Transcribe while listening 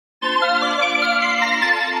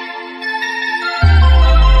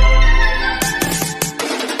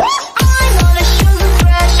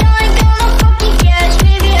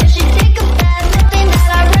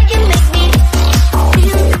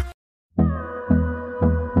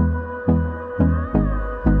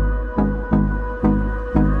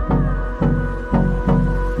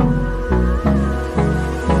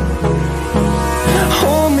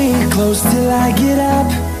gotta get up.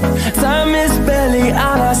 Time is barely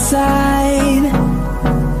on our side.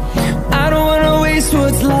 I don't wanna waste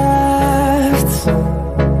what's left.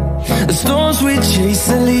 The storms we chase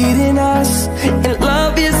are leading us, and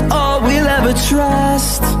love is all we'll ever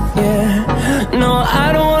trust. Yeah, no,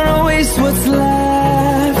 I don't wanna waste what's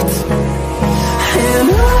left. And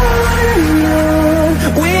on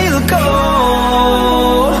we'll go,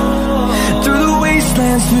 through the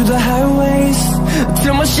wastelands, through the highways,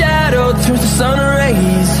 till my shadow turns to sun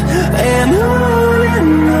rays. And on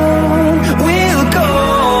we'll go,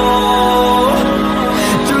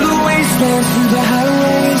 through the wastelands, through the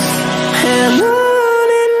highways, and on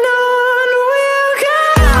we'll go.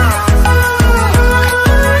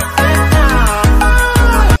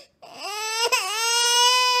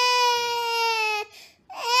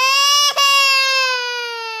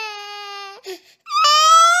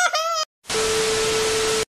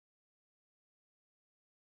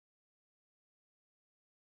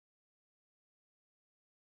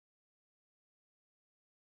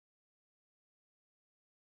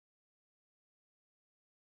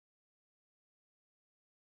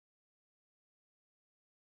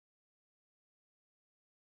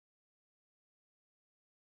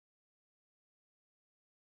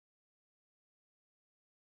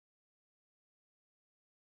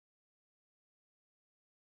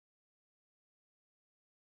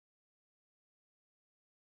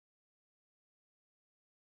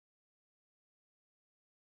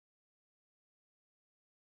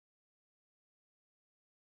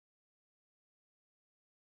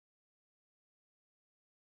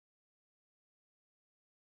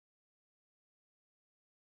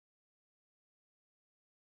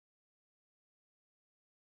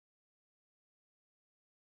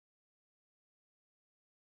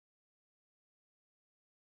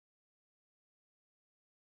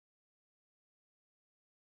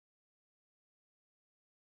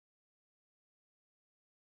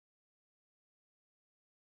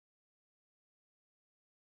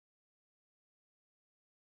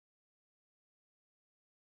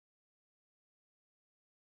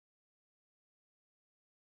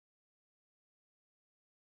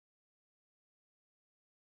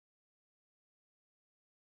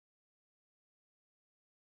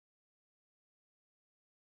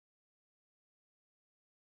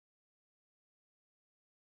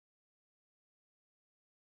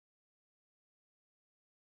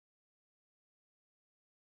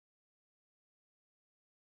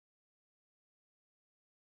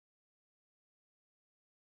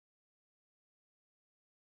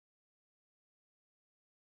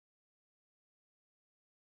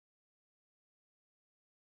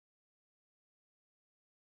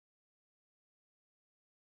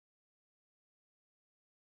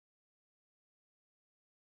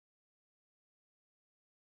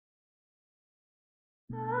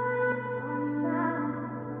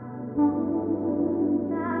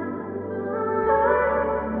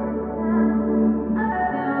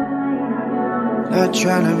 Not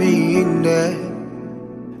tryna be in there,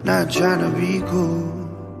 not tryna be cool,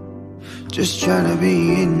 just tryna be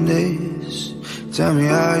in this. Tell me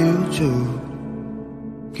how you do.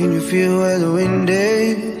 Can you feel where the wind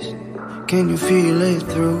is? Can you feel it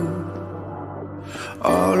through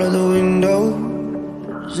all of the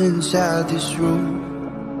windows inside this room?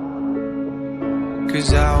 'Cause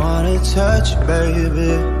I wanna touch you,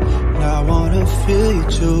 baby, and I wanna feel you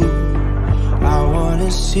too. I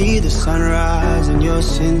wanna see the sunrise and your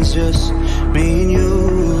sins, just me and you.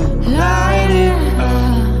 Light it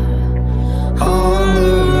up on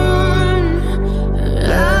the run.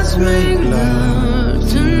 Let's make love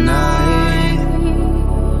tonight.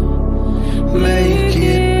 Make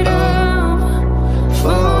it up,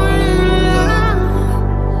 fall in love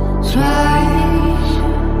twice.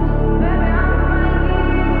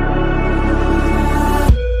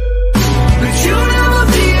 But you never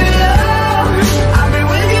be alone. I've been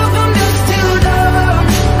with you from dusk till dawn.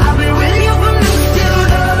 I've been with you from dusk till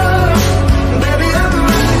dawn. Baby, I'm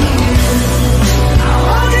right here. I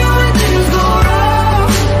want you when things go wrong.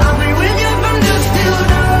 I've been with you from dusk till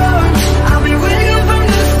dawn. I've been with you from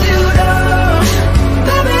dusk till dawn.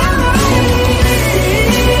 Baby, I'm right here.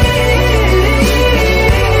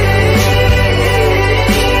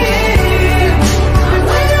 I'm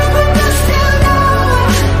with you from dusk till dawn.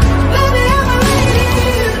 Baby, I'm right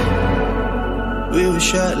here. We were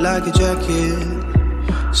shut like a jacket,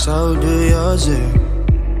 so do yours.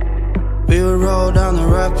 We would roll down the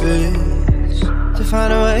rapids to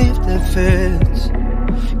find a wave that fits.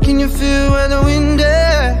 Can you feel where the wind is?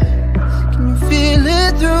 Can you feel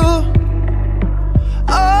it through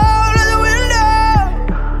all of the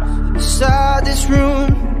windows inside this room?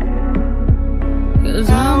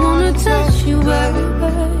 you, baby.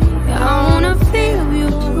 I wanna feel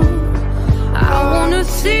you. I wanna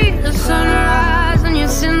see the sunrise and your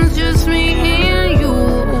sins, just me and you.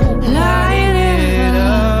 Light it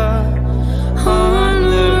up on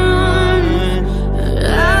the run.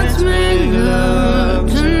 Let's make love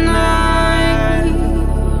tonight.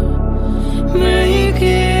 Make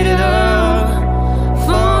it up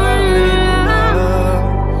for love.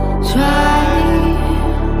 Try.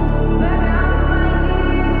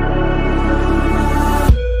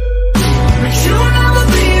 But you'll never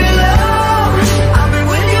be alone. I've been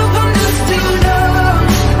with you from dusk till dawn.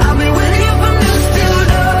 I've been with you from dusk till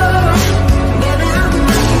dawn. Baby, I'm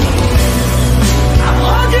ready. I'll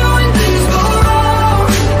hold you when things go wrong.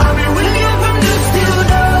 I've been with you from dusk till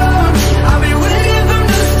dawn. I've been with you from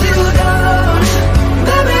dusk till dawn.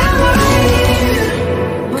 Baby, I'm ready.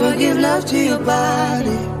 Go give love to your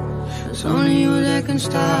body. It's only you that can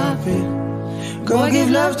stop it. Go give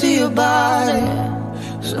love to your body.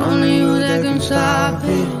 It's only you that can stop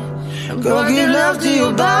it. Go give love to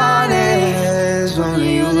your body. It's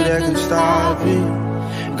only you that can stop it.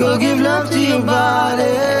 Go give love to your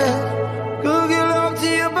body. Go give love to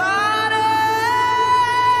your body.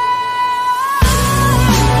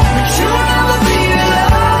 But you'll never be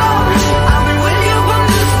alone. I've been with you from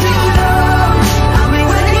dusk till dawn. I've been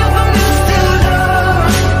with you from dusk till dawn.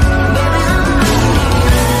 Baby, I'm ready.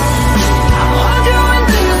 I'll hold you when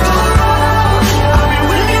things go wrong. I've been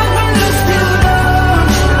with you from dusk till dawn.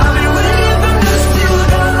 I've been with you from dusk till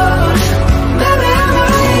dawn. Baby, I'm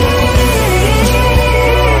ready.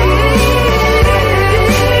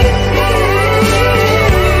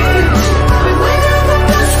 I've been with you from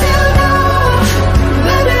dusk till dawn.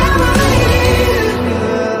 Baby, I'm ready.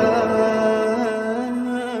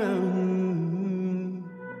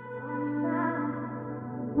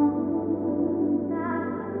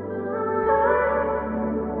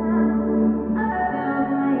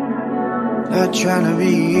 Not tryna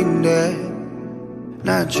be in there,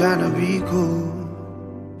 not tryna be cool,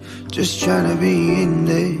 just tryna be in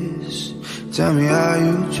this. Tell me how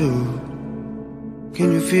you do.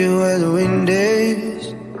 Can you feel where the wind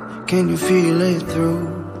is? Can you feel it through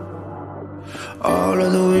all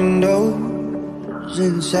of the windows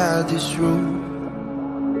inside this room?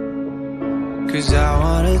 'Cause I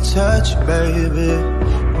wanna touch you, baby,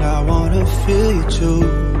 and I wanna feel you too.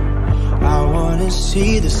 I wanna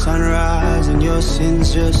see the sunrise and your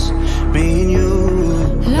sins, just me and you.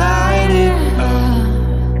 Light it up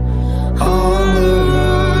on the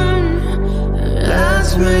run.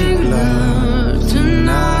 Let's make love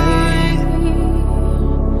tonight.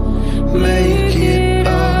 Make it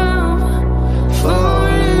up for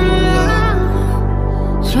love.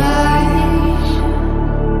 Try.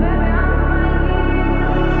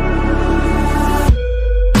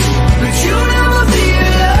 But you'll never be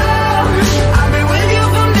alone. I've been with you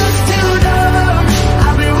from dusk till dawn.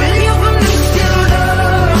 I've been with you from dusk till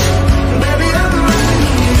dawn. Baby, I'm ready.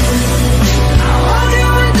 I'll hold you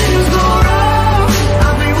when things go wrong.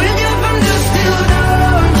 I've been with you from dusk till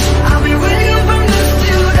dawn. I've been with you from dusk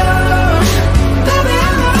till dawn. Baby,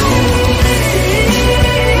 I'm ready.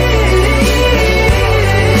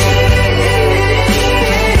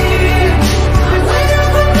 I've been with you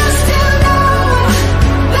from dusk till dawn.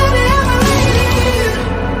 Baby, I'm ready.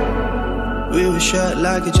 We were shut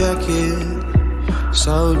like a jacket,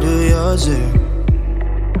 so do yours there.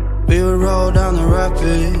 We would roll down the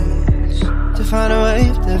rapids to find a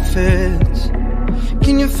wave that fits.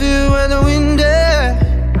 Can you feel where the wind is?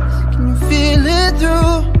 Can you feel it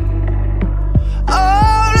through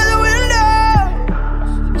all of the windows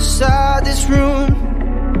inside this room?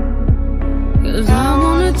 'Cause I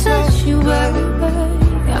wanna touch you, baby.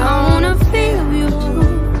 I wanna feel you.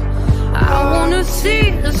 I wanna see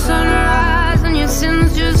the sunrise and your sins,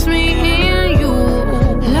 just me and you.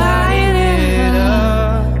 Light it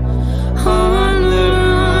up on the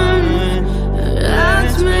run.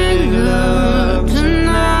 Let's make love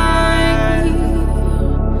tonight.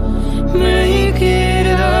 Make it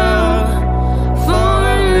up for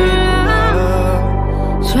love.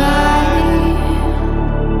 Try.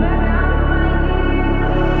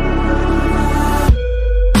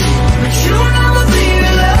 But you'll never be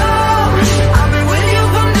alone. I've been with you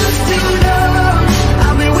from dusk till dawn.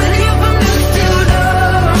 I've been with you from dusk till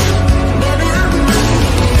dawn. Baby, I'm ready.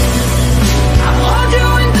 I'll hold you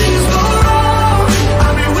when things go wrong.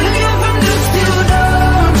 I've been with you from dusk till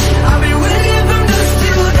dawn. I've been with you from dusk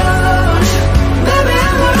till dawn. Baby,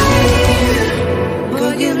 I'm ready. Go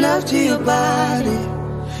give love to your body.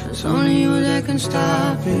 It's only you that can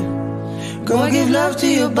stop it. Go give love to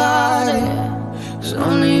your body. It's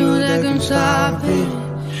only you that can stop it.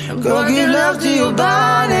 Go give love to your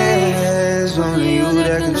body. It's only you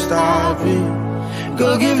that can stop it.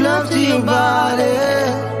 Go give love to your body.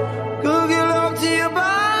 Go give love to your body.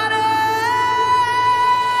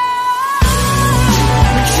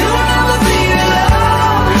 But you'll never be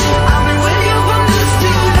alone. I'll be with you from dusk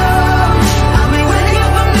till dawn. I'll be with you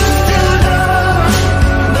from dusk till dawn.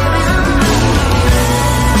 Baby,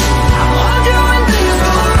 I'll hold you when things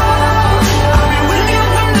go wrong. I'll be with you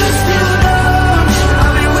from dusk till dawn.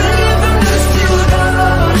 I'll be with you from dusk till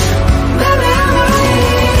dawn. Baby, I'm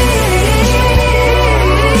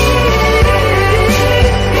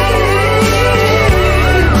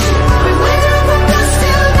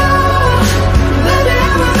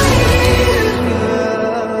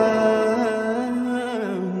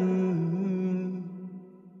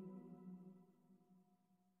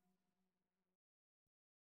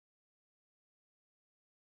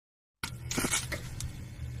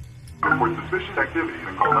Report suspicious activity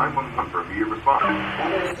and call 911 for immediate response.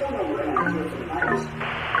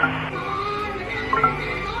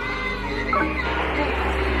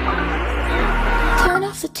 Turn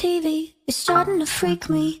off the TV, it's starting to freak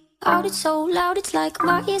me out. It's so loud, it's like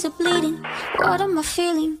my ears are bleeding. What am I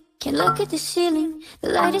feeling? Can't look at the ceiling. The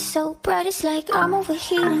light is so bright, it's like I'm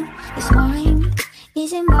overheating. It's mine,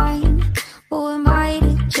 is it mine? Or am I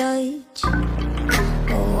to judge?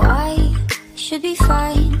 Oh, I should be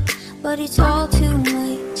fine, but it's all too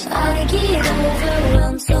much. I get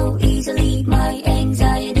overwhelmed so easily. My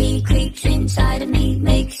anxiety creeps inside of me,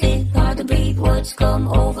 makes it hard to breathe. What's come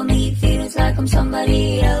over me feels like I'm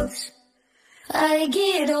somebody else. I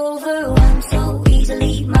get overwhelmed so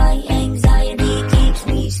easily. My anxiety keeps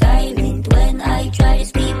me silent when I try to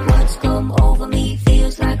speak. What's come over me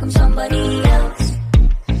feels like I'm somebody else.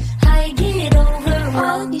 I get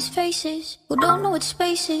overwhelmed. These faces who don't know what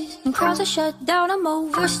space is, and crowds are shut down. I'm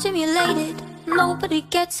overstimulated. Nobody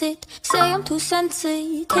gets it. Say I'm too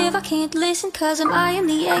sensitive. I can't listen cause I'm eyeing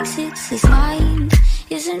the exits. Is mine,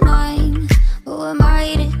 isn't mine? Who am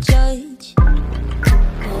I to judge?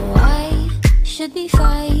 Oh, I should be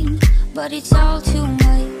fine, but it's all too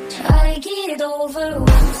much. I get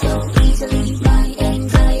overwhelmed so easily. My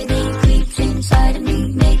anxiety creeps inside of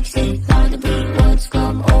me, makes it hard to breathe. What's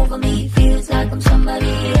come over me feels like I'm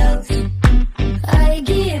somebody else. I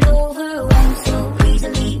get overwhelmed so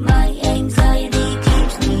easily. My anxiety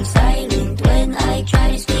keeps me silent when I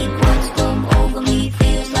try to speak. What's come over me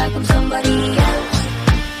feels like I'm somebody else.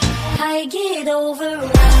 I get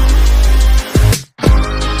overwhelmed.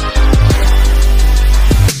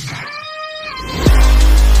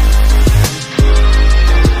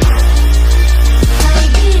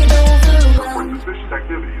 Suspicious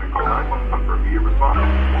activity and call 911 for immediate response.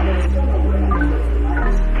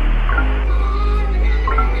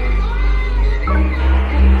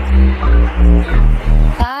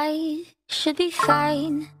 I should be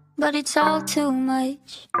fine, but it's all too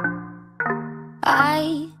much.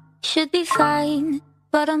 I should be fine,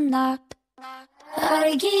 but I'm not.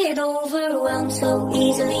 I get overwhelmed so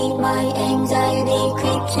easily. My anxiety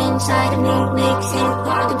creeps inside of me, makes it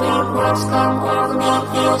hard to breathe. What's come over me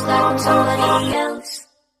feels like I'm somebody else.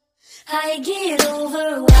 I get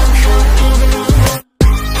overwhelmed so easily.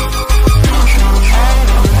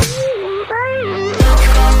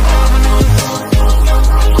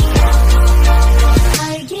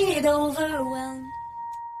 I get overwhelmed.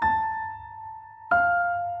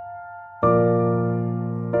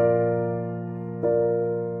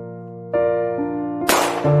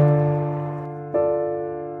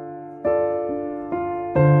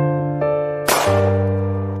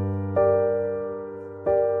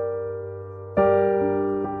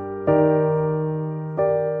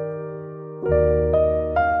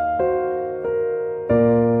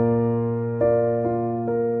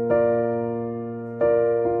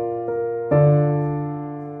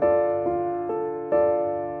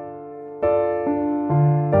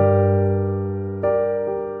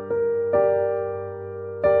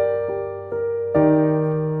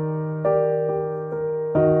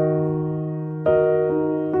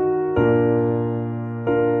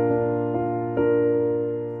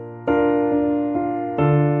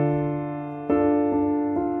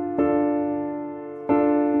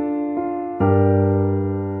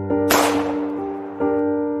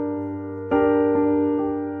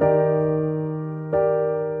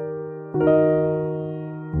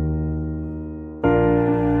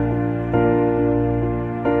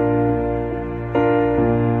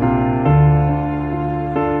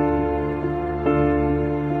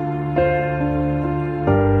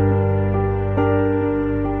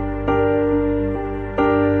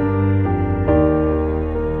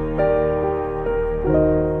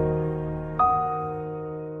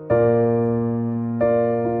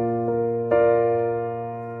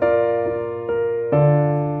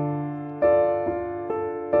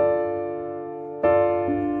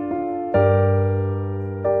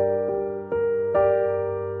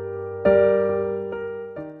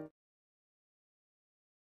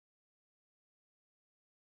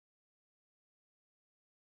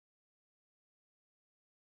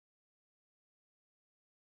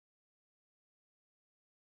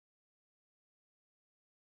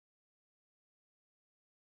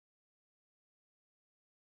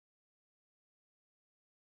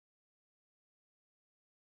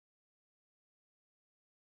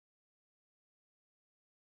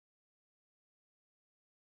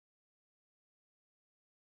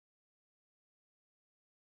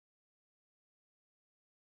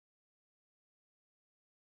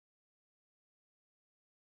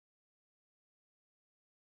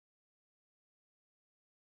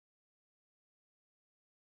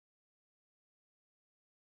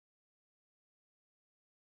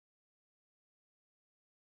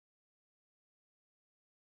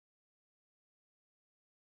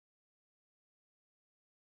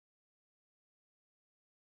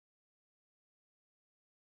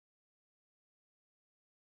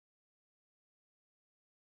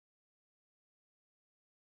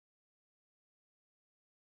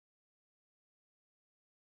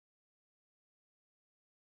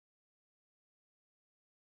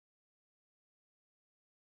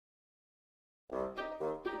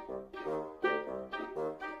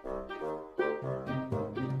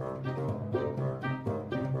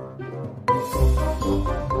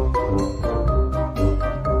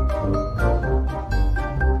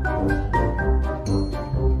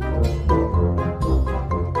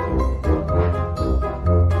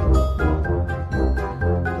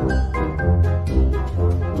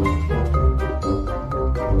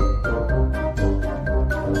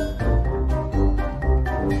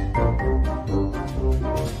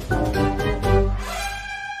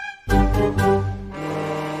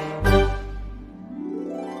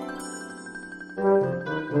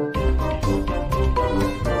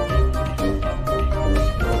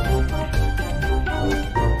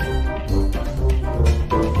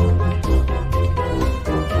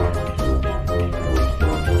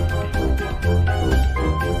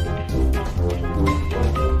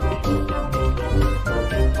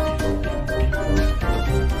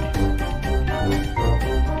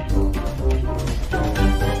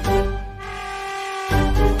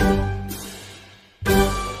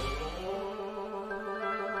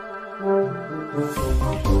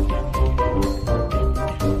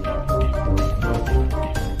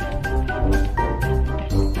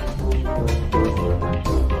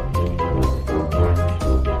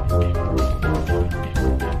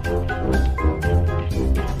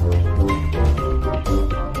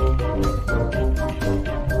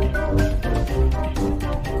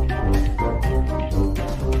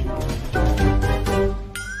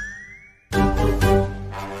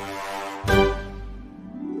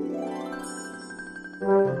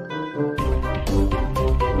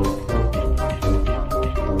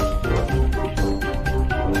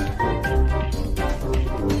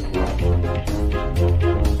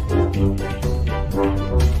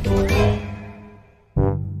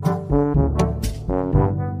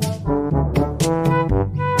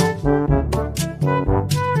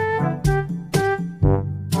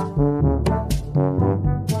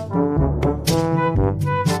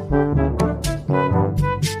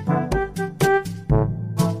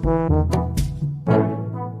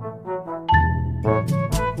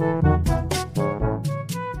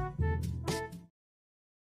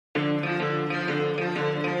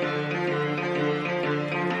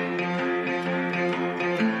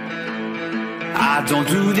 I don't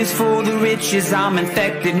do this for the riches, I'm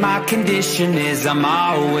infected, my condition is I'm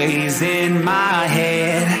always in my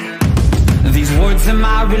head. These words are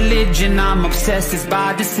my religion, I'm obsessed, it's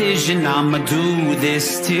by decision, I'ma do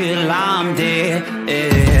this till I'm dead,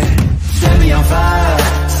 yeah. Set me on fire,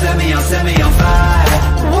 set me on fire.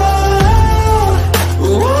 Whoa,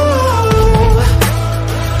 whoa.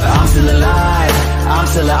 I'm still alive, I'm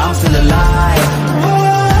still alive. Whoa.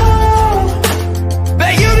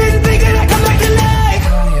 Bet you didn't think that I'd come back to life.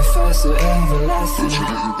 Higher, faster, everlasting. Bet you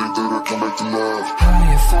didn't think that I'd come back to life.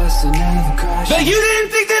 Higher, faster, never crash. Bet you didn't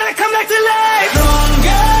think that I'd come back to life.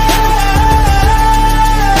 Stronger.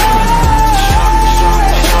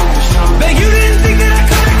 Bet you didn't think that I'd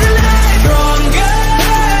come back to life. Stronger.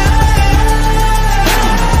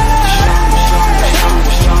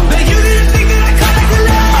 Bet you didn't think that I'd come back to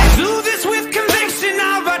life. I do this with conviction, I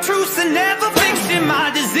write truths and never fiction. My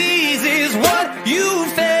disease is what you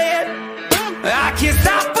fed. I can't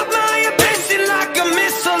stop but my ambition, like a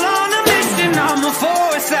missile on a mission. I'm a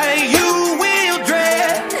force that you will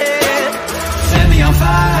dread. Set me on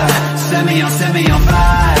fire, set me on fire.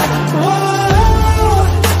 Whoa,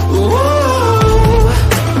 whoa.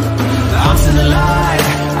 I'm still alive,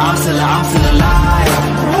 I'm still alive.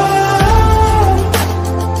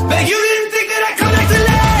 Whoa. Bet you didn't think that I'd come back to life.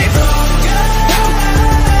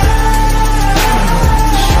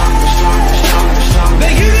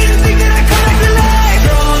 Bet you didn't think that I'd come back to life.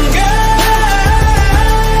 Stronger.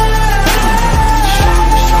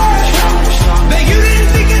 Bet you didn't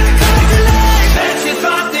think that I'd come back to life. Bet you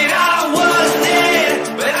thought that I was dead,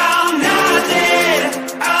 but I'm not dead,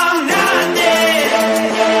 I'm not dead.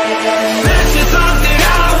 Bet you thought that I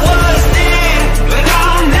was dead, but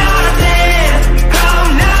I'm not dead, I'm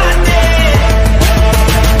not dead.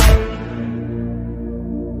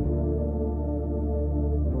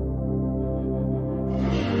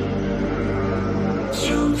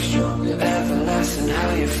 Stronger, everlasting,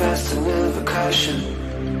 how you fast and never crashing.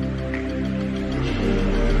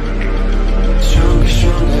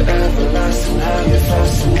 Stronger, everlasting, how you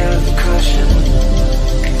fast and never crashing.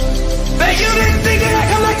 Bet you didn't think that I'd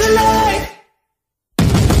come back to life.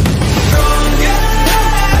 Stronger.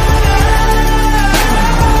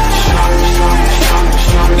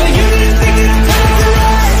 Bet you didn't think that I'd come back to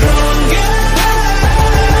life. Stronger.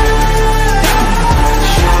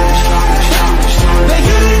 Bet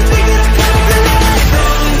you didn't think that I'd come back to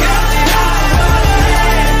life.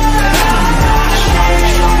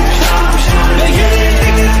 Stronger. Bet you didn't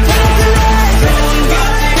think that I'd come back to life. Stronger.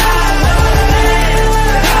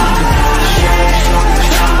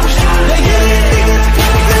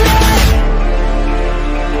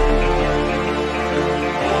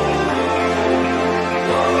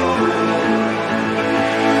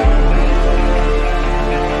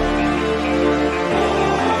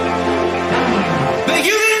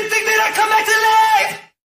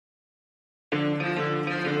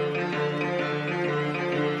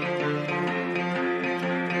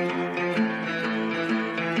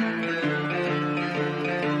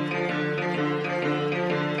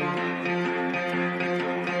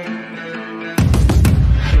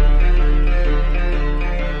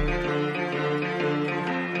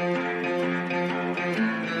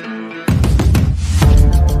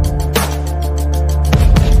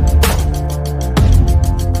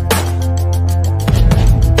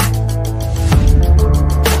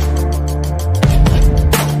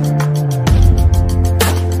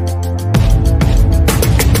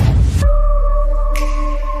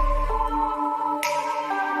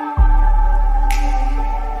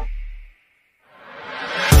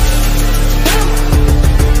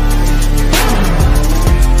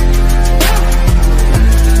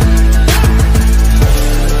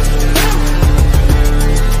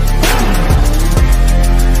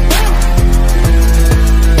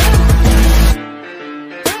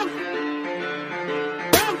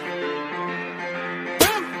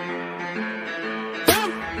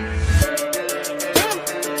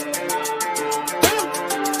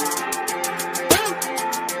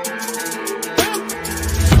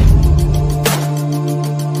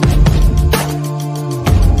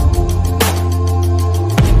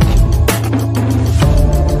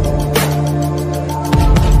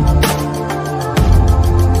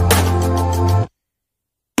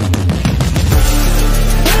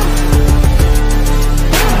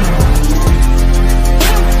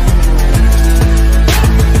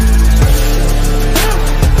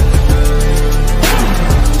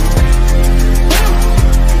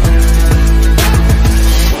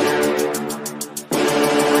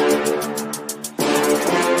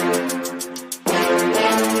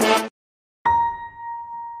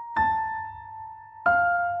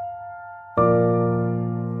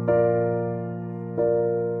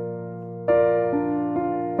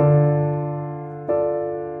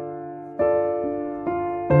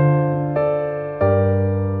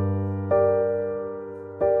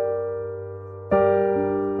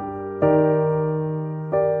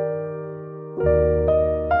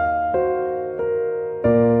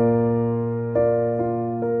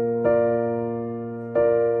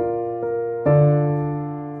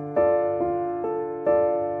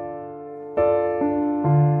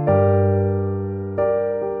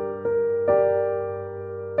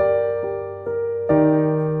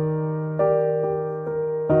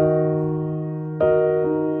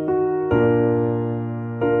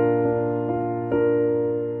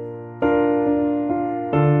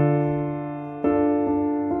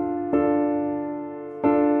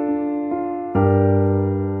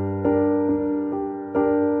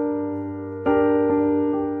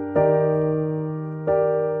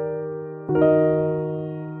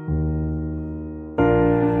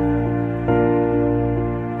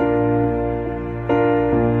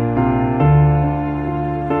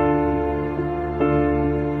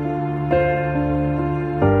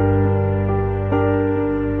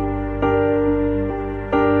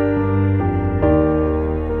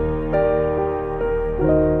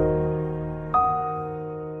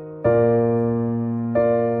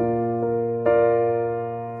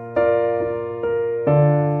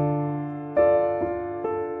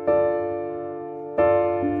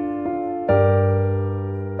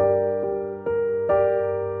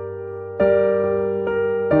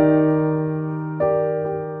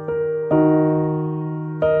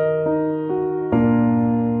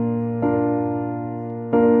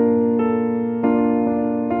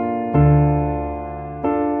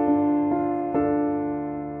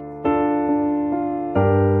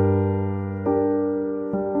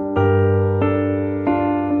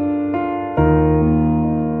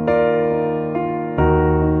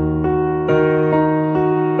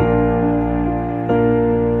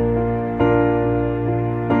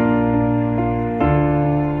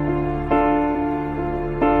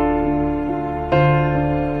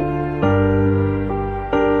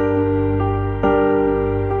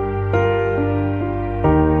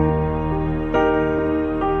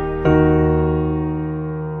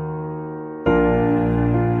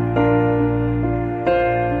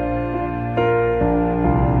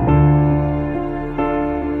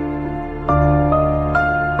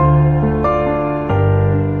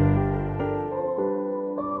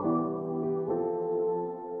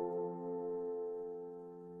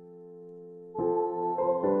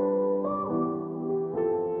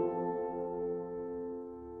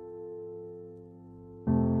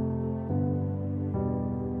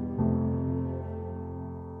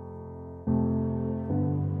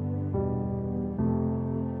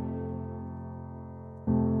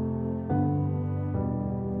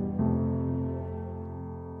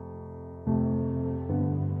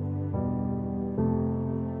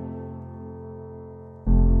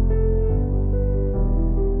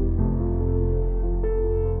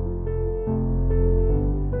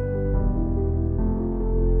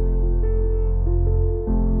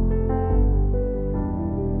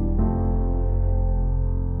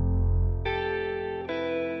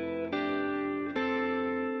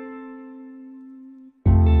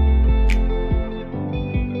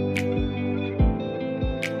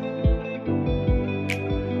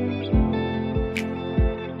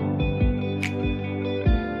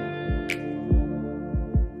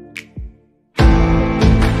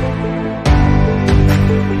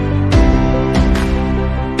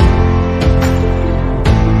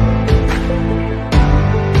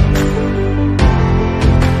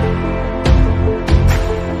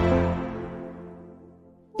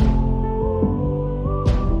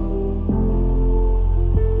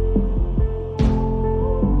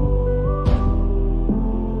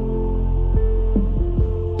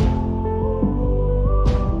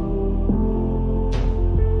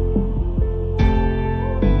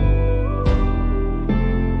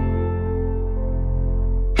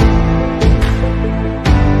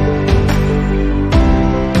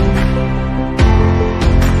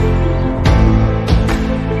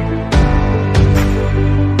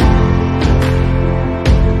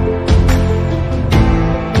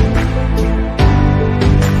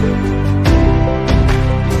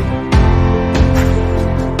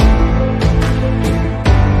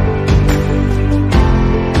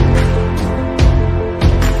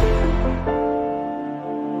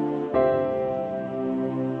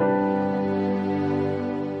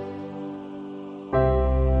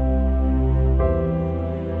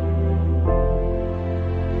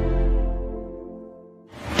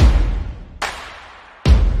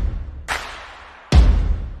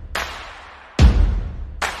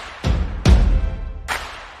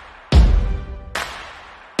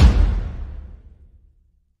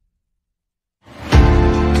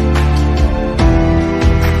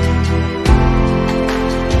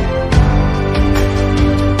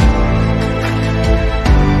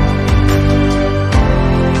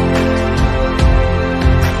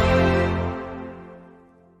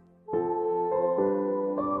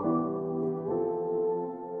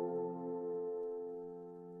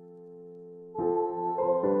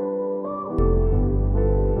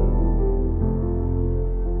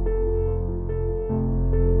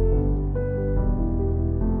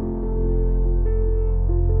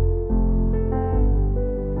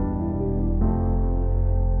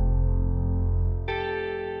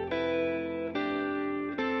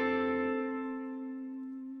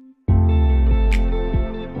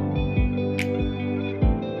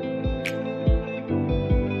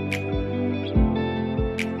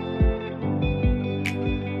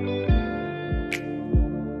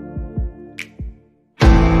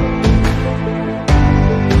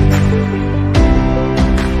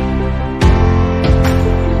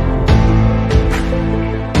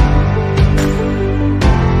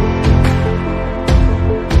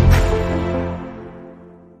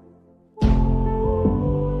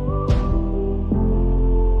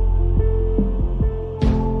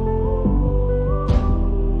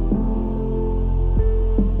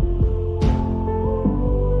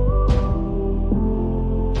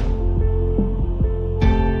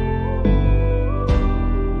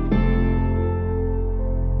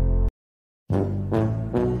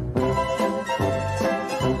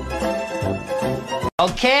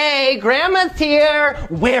 Okay, Grandma's here.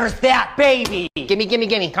 Where's that baby?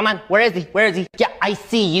 Gimme. Come on, where is he? Yeah, I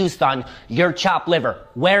see you, son. You're chopped liver.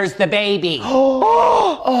 Where's the baby? Oh.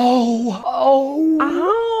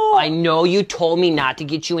 I know you told me not to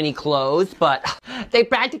get you any clothes, but they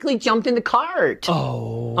practically jumped in the cart.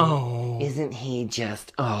 Oh. Isn't he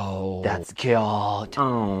just, that's cute.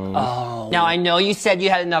 Oh. Now, I know you said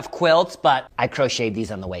you had enough quilts, but I crocheted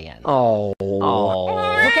these on the way in. Oh.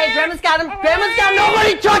 Okay, Grandma's got him.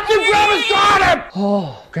 Nobody touch him. Grandma's got him.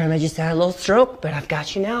 Oh, Grandma just had a little stroke, but I've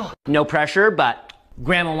got you now. No pressure, but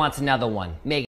Grandma wants another one. Make